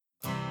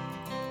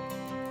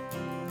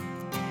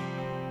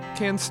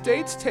Can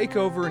states take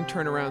over and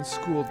turn around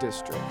school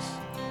districts?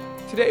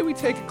 Today we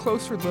take a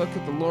closer look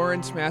at the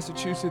Lawrence,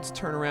 Massachusetts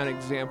turnaround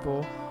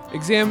example,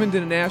 examined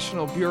in a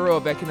National Bureau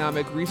of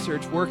Economic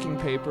Research working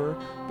paper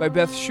by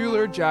Beth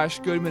Schueler, Josh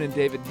Goodman, and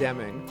David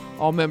Deming,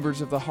 all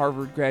members of the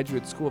Harvard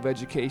Graduate School of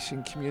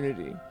Education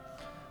community.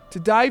 To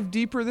dive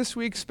deeper, this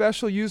week's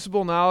special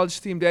usable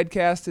knowledge-themed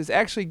Edcast is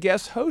actually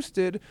guest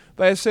hosted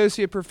by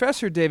Associate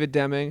Professor David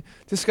Deming,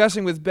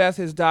 discussing with Beth,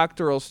 his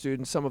doctoral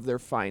students, some of their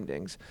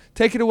findings.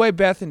 Take it away,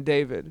 Beth and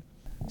David.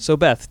 So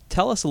Beth,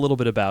 tell us a little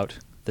bit about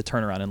the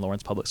turnaround in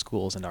Lawrence Public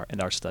Schools and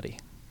our study.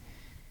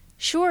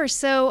 Sure.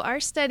 So our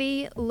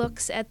study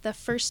looks at the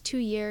first 2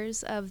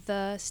 years of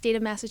the state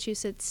of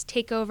Massachusetts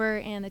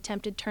takeover and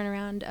attempted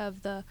turnaround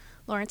of the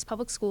Lawrence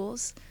Public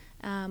Schools,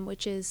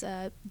 which is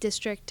a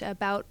district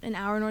about an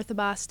hour north of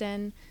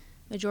Boston,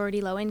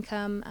 majority low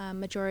income,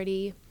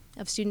 majority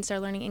of students are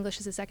learning English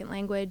as a second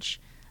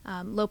language,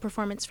 low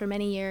performance for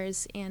many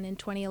years, and in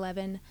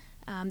 2011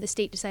 the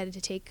state decided to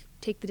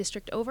take the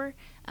district over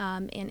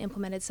and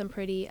implemented some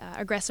pretty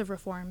aggressive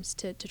reforms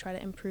to try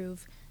to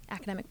improve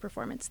academic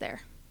performance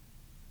there.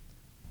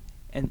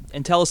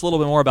 And tell us a little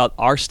bit more about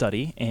our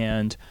study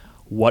and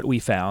what we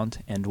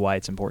found and why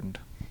it's important.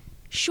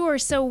 Sure.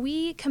 So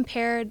we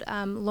compared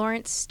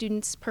Lawrence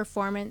students'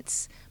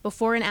 performance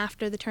before and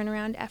after the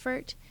turnaround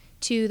effort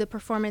to the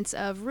performance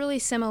of really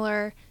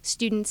similar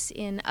students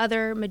in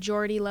other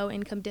majority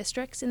low-income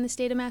districts in the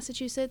state of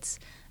Massachusetts,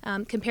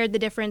 compared the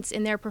difference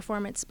in their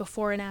performance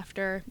before and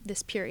after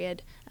this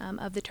period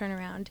of the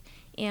turnaround.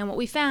 And what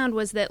we found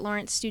was that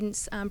Lawrence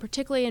students,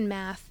 particularly in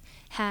math,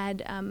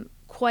 had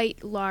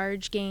quite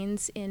large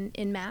gains in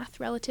math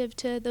relative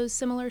to those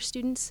similar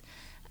students.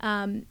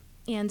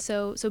 And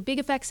so big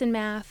effects in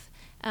math.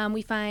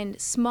 We find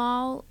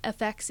small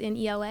effects in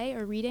ELA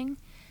or reading.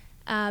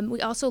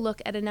 We also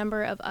look at a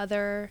number of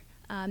other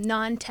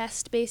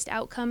non-test-based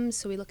outcomes.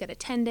 So we look at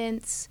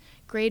attendance,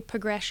 grade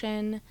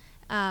progression,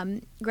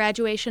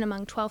 graduation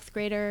among 12th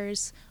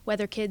graders,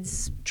 whether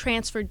kids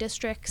transfer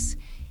districts.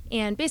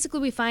 And basically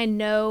we find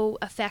no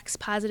effects,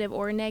 positive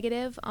or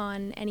negative,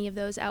 on any of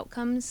those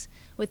outcomes,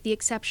 with the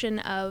exception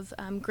of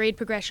grade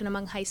progression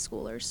among high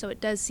schoolers. So it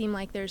does seem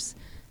like there's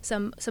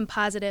some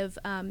positive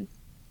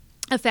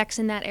effects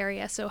in that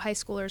area. So high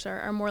schoolers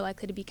are more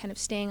likely to be kind of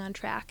staying on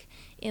track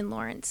in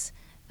Lawrence.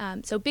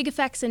 So big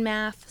effects in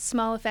math,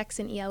 small effects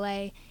in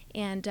ELA,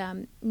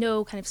 and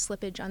no kind of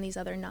slippage on these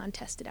other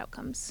non-tested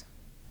outcomes.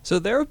 So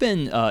there have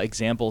been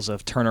examples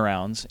of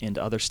turnarounds in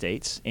other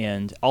states,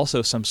 and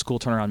also some school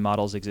turnaround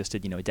models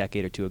existed, a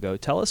decade or two ago.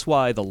 Tell us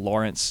why the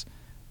Lawrence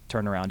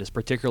turnaround is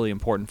particularly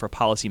important for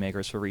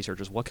policymakers, for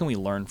researchers. What can we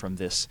learn from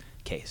this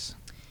case?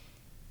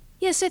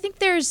 Yes, I think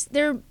there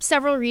are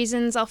several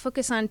reasons. I'll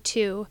focus on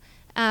two.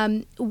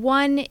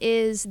 One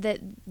is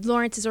that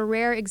Lawrence is a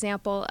rare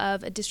example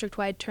of a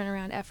district-wide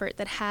turnaround effort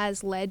that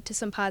has led to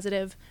some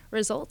positive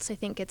results. I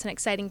think it's an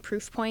exciting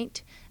proof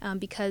point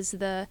because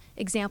the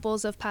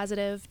examples of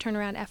positive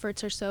turnaround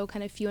efforts are so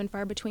kind of few and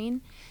far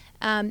between.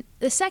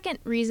 The second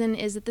reason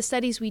is that the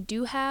studies we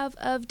do have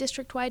of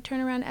district-wide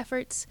turnaround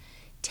efforts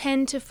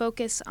tend to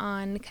focus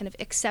on kind of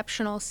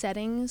exceptional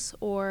settings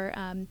or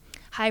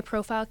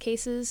high-profile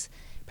cases.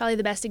 Probably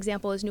the best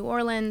example is New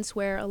Orleans,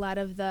 where a lot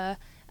of the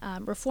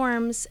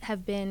reforms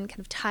have been kind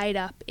of tied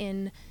up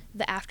in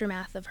the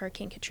aftermath of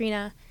Hurricane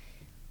Katrina.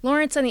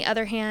 Lawrence, on the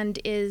other hand,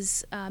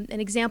 is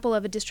an example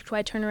of a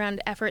district-wide turnaround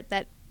effort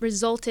that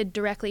resulted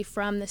directly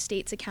from the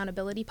state's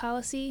accountability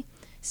policy.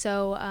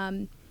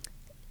 So,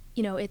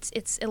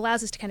 it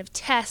allows us to kind of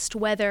test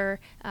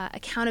whether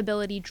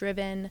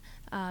accountability-driven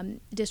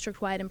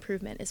district-wide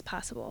improvement is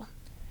possible.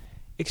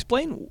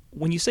 Explain,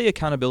 when you say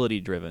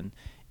accountability-driven,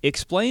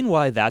 explain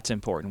why that's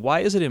important. Why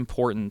is it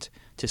important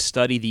to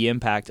study the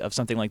impact of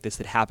something like this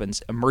that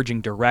happens emerging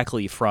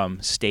directly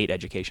from state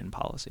education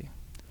policy?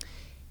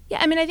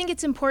 Yeah, I think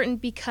it's important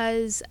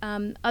because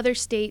other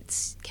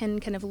states can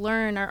kind of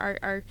learn,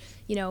 are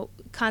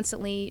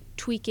constantly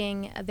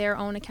tweaking their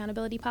own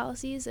accountability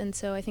policies, and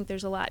so I think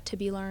there's a lot to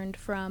be learned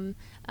from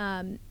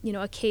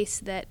a case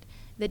that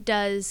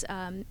does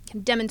can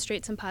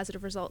demonstrate some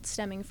positive results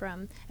stemming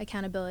from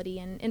accountability.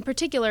 And in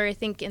particular, I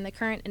think in the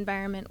current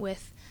environment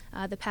with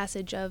the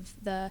passage of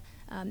the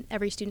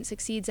Every Student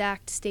Succeeds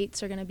Act,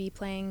 states are going to be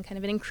playing kind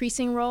of an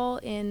increasing role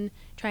in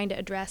trying to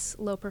address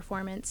low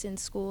performance in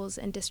schools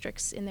and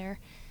districts in their,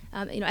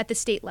 at the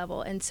state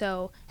level. And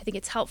so I think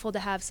it's helpful to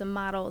have some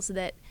models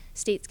that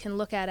states can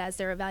look at as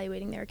they're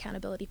evaluating their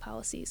accountability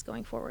policies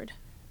going forward.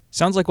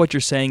 Sounds like what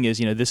you're saying is,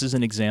 this is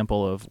an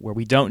example of where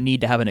we don't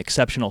need to have an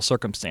exceptional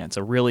circumstance,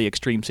 a really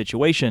extreme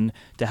situation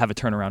to have a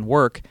turnaround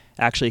work.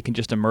 Actually, it can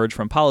just emerge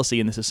from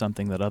policy, and this is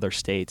something that other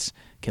states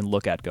can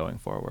look at going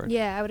forward.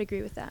 Yeah, I would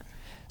agree with that.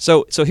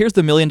 So here's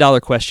the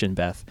million-dollar question,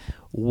 Beth.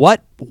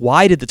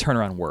 Why did the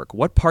turnaround work?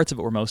 What parts of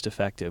it were most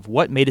effective?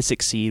 What made it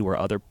succeed where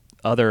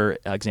other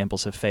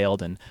examples have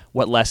failed, and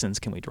what lessons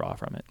can we draw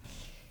from it?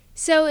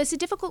 So it's a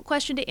difficult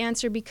question to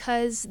answer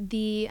because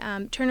the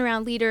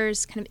turnaround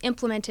leaders kind of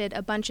implemented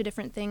a bunch of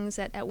different things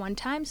at one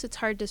time, so it's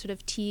hard to sort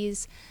of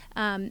tease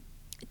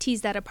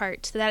tease that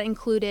apart. So that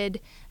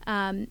included,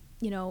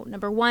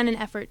 number one, an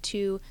effort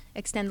to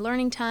extend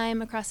learning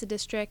time across the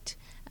district.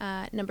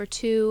 Number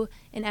two,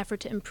 an effort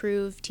to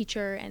improve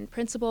teacher and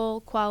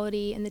principal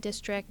quality in the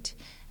district.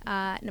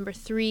 Number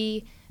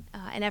three,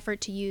 an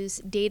effort to use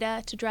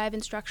data to drive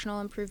instructional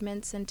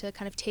improvements and to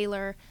kind of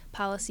tailor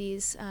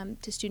policies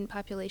to student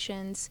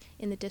populations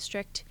in the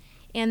district.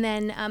 And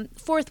then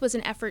fourth was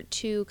an effort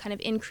to kind of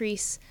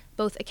increase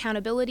both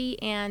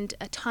accountability and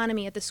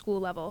autonomy at the school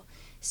level.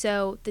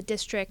 So the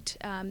district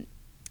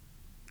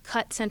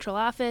cut central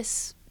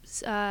office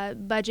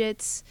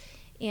budgets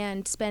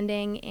and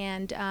spending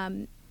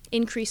and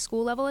increased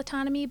school level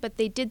autonomy, but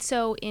they did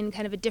so in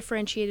kind of a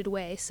differentiated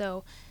way.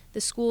 So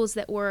the schools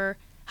that were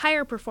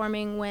higher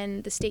performing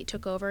when the state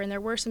took over, and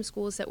there were some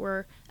schools that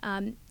were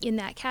in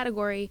that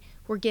category,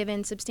 were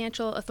given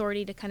substantial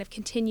authority to kind of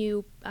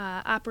continue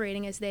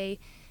operating as they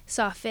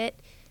saw fit.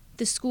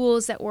 The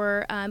schools that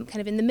were kind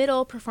of in the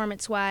middle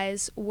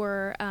performance-wise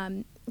were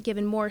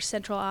given more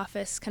central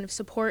office kind of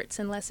supports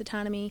and less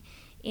autonomy,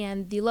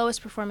 and the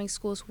lowest performing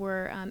schools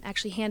were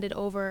actually handed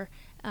over,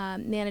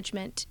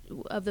 management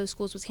of those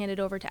schools was handed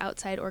over to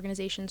outside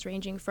organizations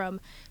ranging from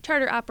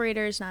charter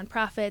operators,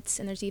 nonprofits,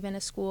 and there's even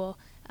a school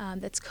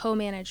that's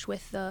co-managed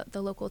with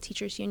the local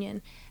teachers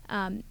union.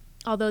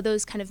 Although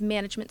those kind of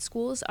management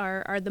schools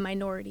are the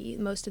minority.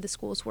 Most of the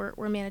schools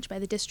were managed by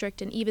the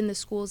district, and even the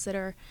schools that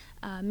are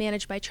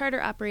managed by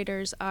charter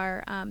operators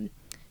are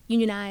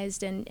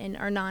unionized and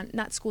are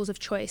not schools of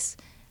choice.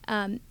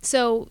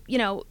 So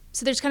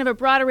there's kind of a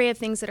broad array of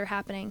things that are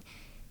happening.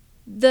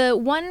 The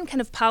one kind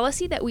of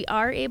policy that we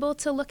are able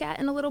to look at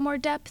in a little more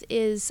depth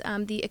is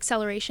the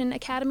Acceleration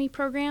Academy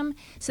program.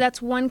 So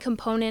that's one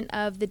component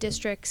of the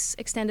district's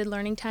extended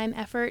learning time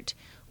effort,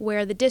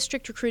 where the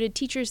district recruited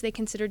teachers they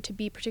considered to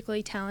be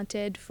particularly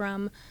talented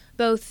from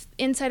both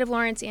inside of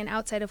Lawrence and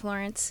outside of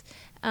Lawrence,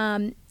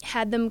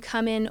 had them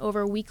come in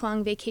over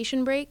week-long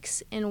vacation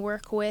breaks and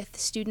work with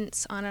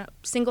students on a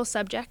single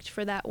subject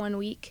for that 1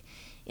 week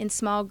in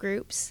small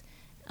groups.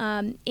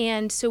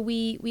 And so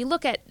we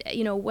look at,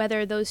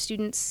 whether those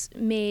students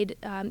made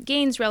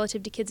gains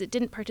relative to kids that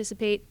didn't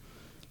participate.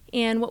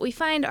 And what we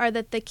find are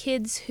that the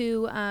kids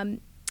who,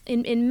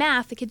 in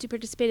math, the kids who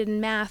participated in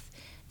math,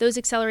 those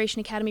Acceleration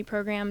Academy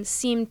programs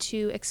seem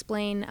to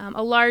explain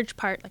a large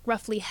part, like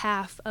roughly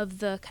half of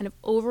the kind of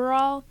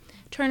overall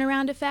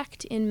turnaround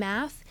effect in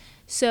math.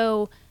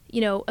 So,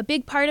 a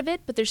big part of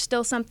it, but there's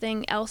still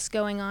something else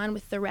going on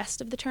with the rest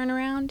of the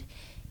turnaround.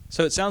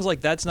 So it sounds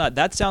like that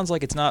sounds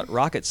like it's not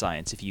rocket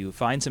science. If you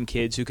find some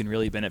kids who can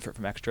really benefit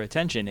from extra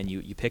attention and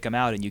you pick them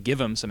out and you give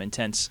them some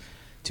intense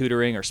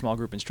tutoring or small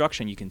group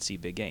instruction, you can see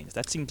big gains.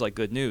 That seems like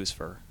good news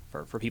for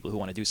people who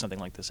want to do something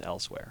like this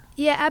elsewhere.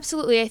 Yeah,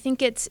 absolutely. I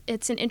think it's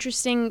an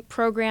interesting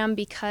program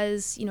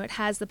because, it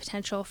has the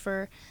potential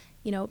for,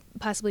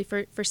 possibly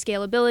for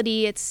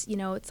scalability. It's,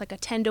 it's like a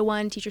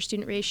 10-to-1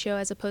 teacher-student ratio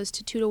as opposed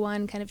to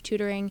 2-to-1 kind of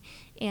tutoring.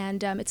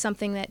 And it's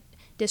something that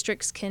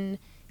districts can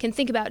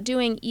think about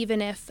doing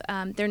even if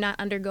they're not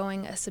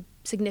undergoing a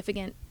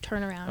significant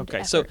turnaround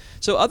effort.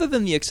 So other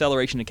than the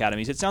Acceleration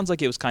Academies, it sounds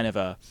like it was kind of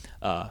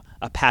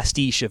a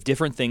pastiche of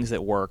different things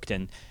that worked.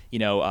 And,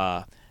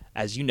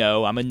 as you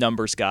know, I'm a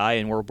numbers guy,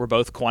 and we're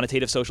both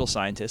quantitative social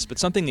scientists. But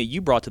something that you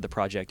brought to the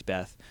project,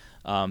 Beth,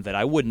 that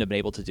I wouldn't have been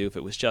able to do if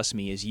it was just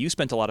me, is you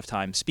spent a lot of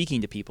time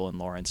speaking to people in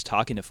Lawrence,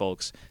 talking to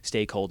folks,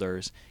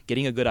 stakeholders,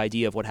 getting a good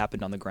idea of what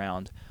happened on the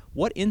ground.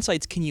 What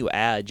insights can you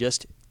add,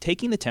 just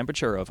taking the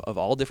temperature of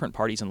all different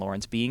parties in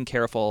Lawrence, being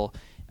careful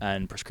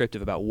and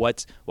prescriptive about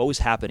what was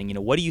happening?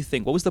 What do you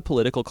think? What was the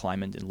political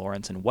climate in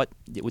Lawrence, and what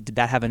did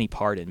that have any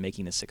part in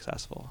making this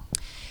successful?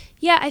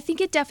 Yeah, I think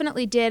it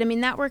definitely did. I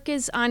mean, that work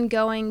is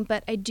ongoing,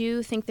 but I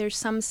do think there's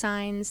some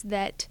signs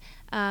that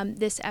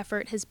this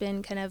effort has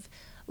been kind of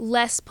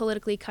less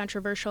politically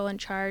controversial and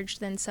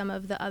charged than some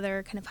of the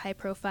other kind of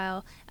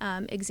high-profile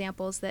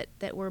examples that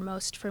we're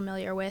most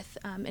familiar with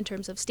in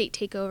terms of state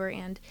takeover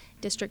and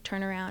district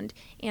turnaround.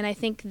 And I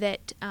think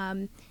that,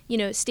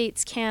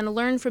 states can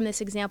learn from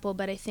this example,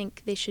 but I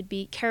think they should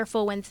be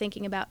careful when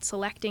thinking about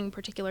selecting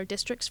particular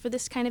districts for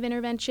this kind of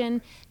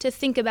intervention, to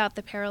think about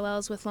the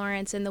parallels with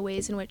Lawrence and the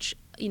ways in which,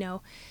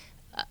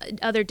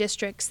 other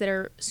districts that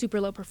are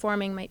super low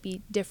performing might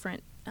be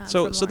different.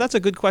 So that's a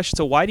good question.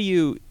 So why do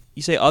you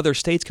say other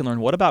states can learn?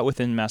 What about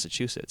within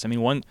Massachusetts? I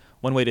mean, one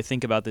way to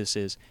think about this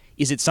is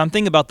it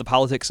something about the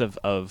politics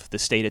of the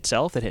state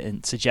itself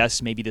that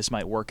suggests maybe this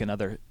might work in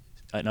other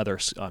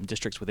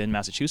districts within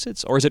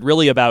Massachusetts? Or is it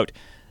really about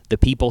the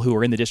people who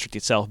are in the district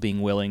itself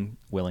being willing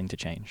to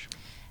change?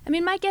 I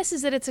mean, my guess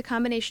is that it's a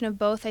combination of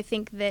both. I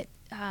think that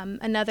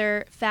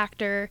another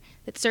factor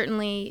that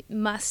certainly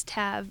must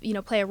have,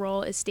 play a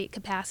role is state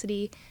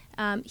capacity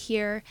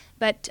here.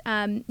 But,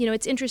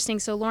 it's interesting.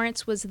 So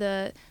Lawrence was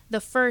the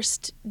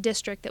first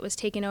district that was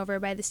taken over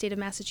by the state of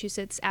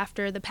Massachusetts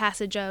after the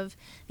passage of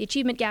the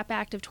Achievement Gap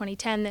Act of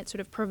 2010 that sort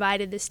of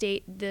provided the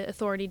state the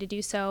authority to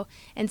do so.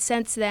 And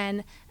since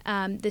then,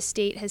 the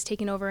state has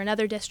taken over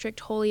another district,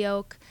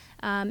 Holyoke,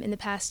 in the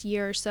past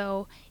year or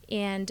so.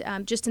 And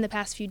just in the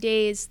past few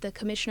days, the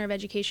Commissioner of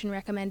Education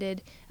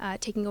recommended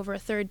taking over a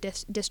third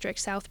district,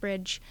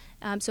 Southbridge.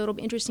 So it'll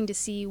be interesting to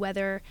see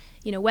whether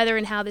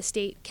and how the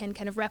state can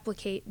kind of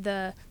replicate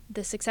the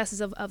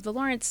successes of the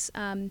Lawrence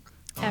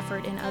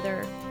effort in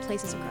other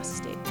places across the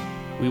state.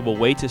 We will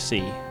wait to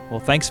see. Well,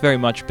 thanks very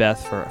much,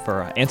 Beth,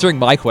 for answering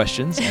my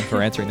questions and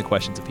for answering the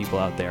questions of people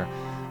out there.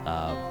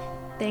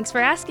 Thanks for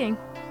asking.